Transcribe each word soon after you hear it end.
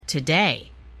today.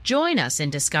 Join us in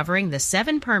discovering the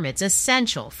 7 permits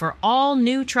essential for all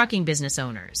new trucking business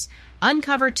owners.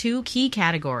 Uncover 2 key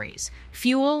categories,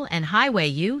 fuel and highway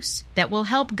use, that will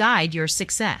help guide your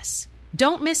success.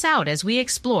 Don't miss out as we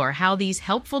explore how these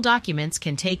helpful documents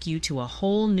can take you to a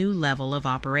whole new level of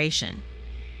operation.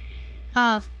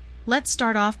 Let's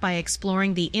start off by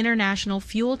exploring the International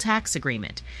Fuel Tax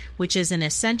Agreement, which is an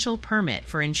essential permit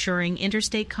for ensuring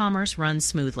interstate commerce runs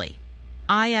smoothly.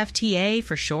 IFTA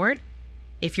for short.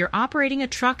 If you're operating a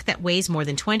truck that weighs more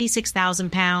than 26,000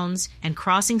 pounds and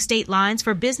crossing state lines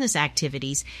for business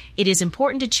activities, it is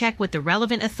important to check with the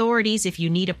relevant authorities if you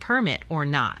need a permit or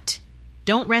not.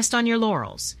 Don't rest on your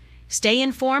laurels. Stay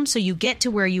informed so you get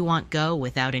to where you want to go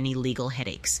without any legal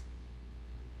headaches.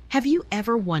 Have you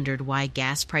ever wondered why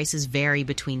gas prices vary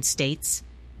between states?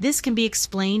 This can be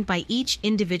explained by each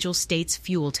individual state's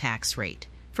fuel tax rate.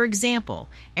 For example,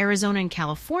 Arizona and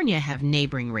California have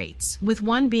neighboring rates, with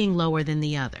one being lower than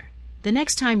the other. The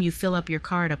next time you fill up your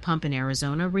car at a pump in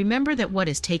Arizona, remember that what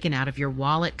is taken out of your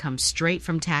wallet comes straight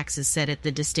from taxes set at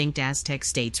the distinct Aztec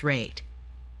state's rate.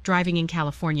 Driving in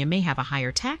California may have a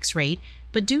higher tax rate,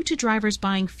 but due to drivers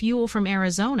buying fuel from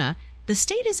Arizona, the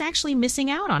state is actually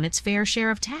missing out on its fair share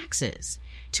of taxes.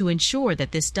 To ensure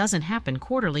that this doesn't happen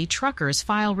quarterly, truckers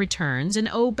file returns and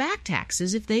owe back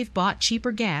taxes if they've bought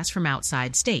cheaper gas from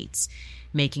outside states,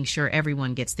 making sure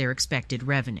everyone gets their expected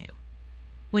revenue.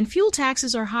 When fuel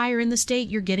taxes are higher in the state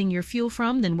you're getting your fuel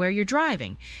from than where you're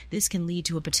driving, this can lead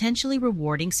to a potentially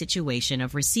rewarding situation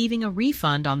of receiving a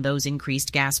refund on those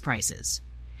increased gas prices.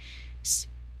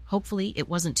 Hopefully, it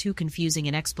wasn't too confusing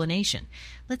an explanation.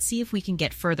 Let's see if we can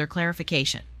get further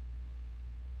clarification.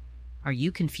 Are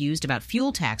you confused about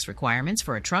fuel tax requirements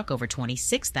for a truck over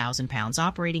 26,000 pounds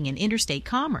operating in interstate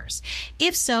commerce?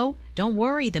 If so, don't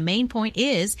worry. The main point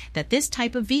is that this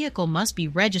type of vehicle must be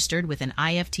registered with an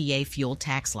IFTA fuel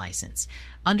tax license.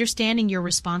 Understanding your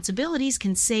responsibilities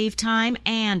can save time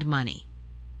and money.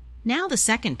 Now the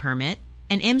second permit,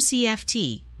 an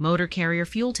MCFT, Motor Carrier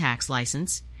Fuel Tax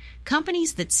License.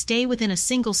 Companies that stay within a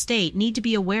single state need to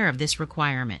be aware of this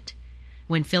requirement.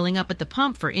 When filling up at the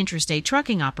pump for interstate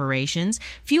trucking operations,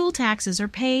 fuel taxes are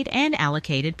paid and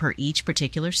allocated per each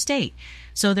particular state,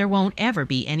 so there won't ever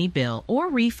be any bill or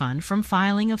refund from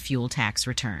filing a fuel tax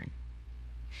return.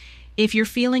 If you're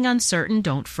feeling uncertain,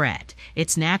 don't fret.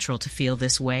 It's natural to feel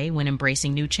this way when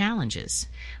embracing new challenges.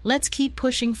 Let's keep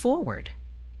pushing forward.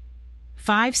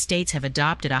 5 states have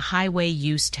adopted a highway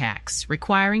use tax,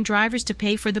 requiring drivers to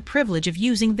pay for the privilege of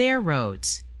using their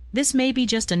roads. This may be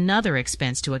just another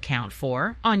expense to account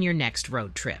for on your next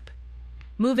road trip.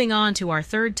 Moving on to our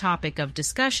third topic of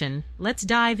discussion, let's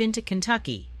dive into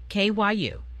Kentucky,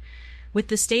 KYU. With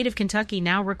the state of Kentucky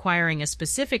now requiring a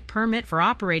specific permit for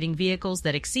operating vehicles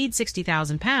that exceed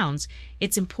 60,000 pounds,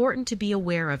 it's important to be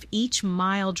aware of each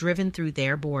mile driven through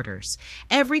their borders.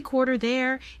 Every quarter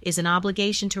there is an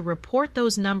obligation to report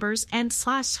those numbers and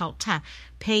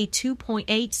pay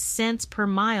 2.8 cents per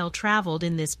mile traveled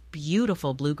in this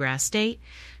beautiful bluegrass state.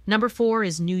 Number 4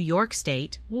 is New York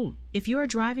State. If you are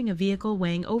driving a vehicle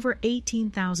weighing over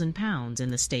 18,000 pounds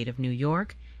in the state of New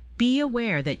York, be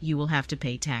aware that you will have to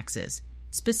pay taxes,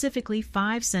 specifically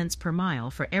 5 cents per mile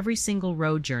for every single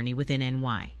road journey within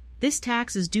NY. This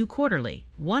tax is due quarterly.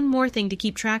 One more thing to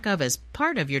keep track of as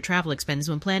part of your travel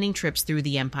expenses when planning trips through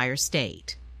the Empire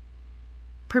State.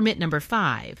 Permit number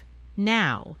 5.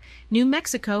 Now, New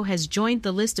Mexico has joined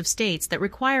the list of states that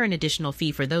require an additional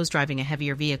fee for those driving a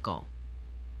heavier vehicle.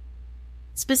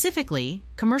 Specifically,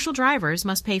 commercial drivers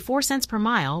must pay 4 cents per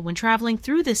mile when traveling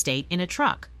through the state in a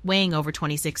truck weighing over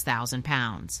 26,000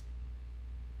 pounds.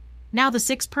 Now the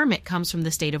 6th permit comes from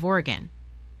the state of Oregon.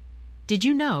 Did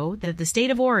you know that the state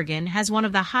of Oregon has one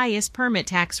of the highest permit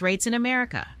tax rates in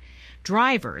America?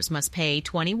 Drivers must pay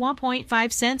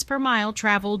 21.5 cents per mile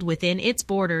traveled within its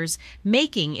borders,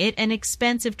 making it an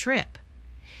expensive trip.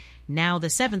 Now the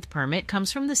 7th permit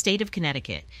comes from the state of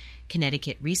Connecticut.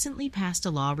 Connecticut recently passed a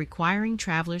law requiring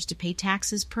travelers to pay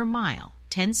taxes per mile,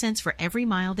 10 cents for every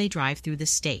mile they drive through the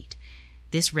state.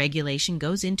 This regulation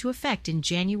goes into effect in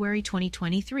January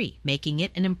 2023, making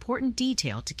it an important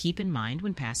detail to keep in mind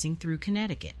when passing through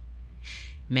Connecticut.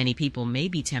 Many people may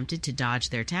be tempted to dodge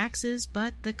their taxes,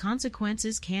 but the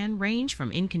consequences can range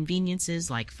from inconveniences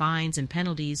like fines and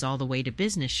penalties all the way to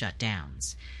business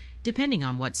shutdowns. Depending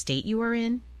on what state you are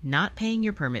in, not paying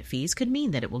your permit fees could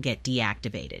mean that it will get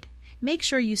deactivated. Make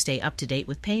sure you stay up to date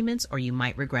with payments or you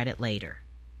might regret it later.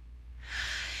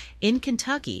 In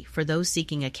Kentucky, for those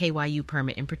seeking a KYU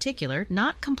permit in particular,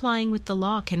 not complying with the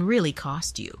law can really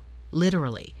cost you.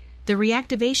 Literally. The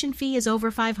reactivation fee is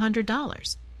over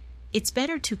 $500. It's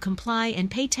better to comply and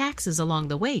pay taxes along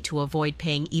the way to avoid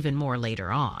paying even more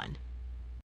later on.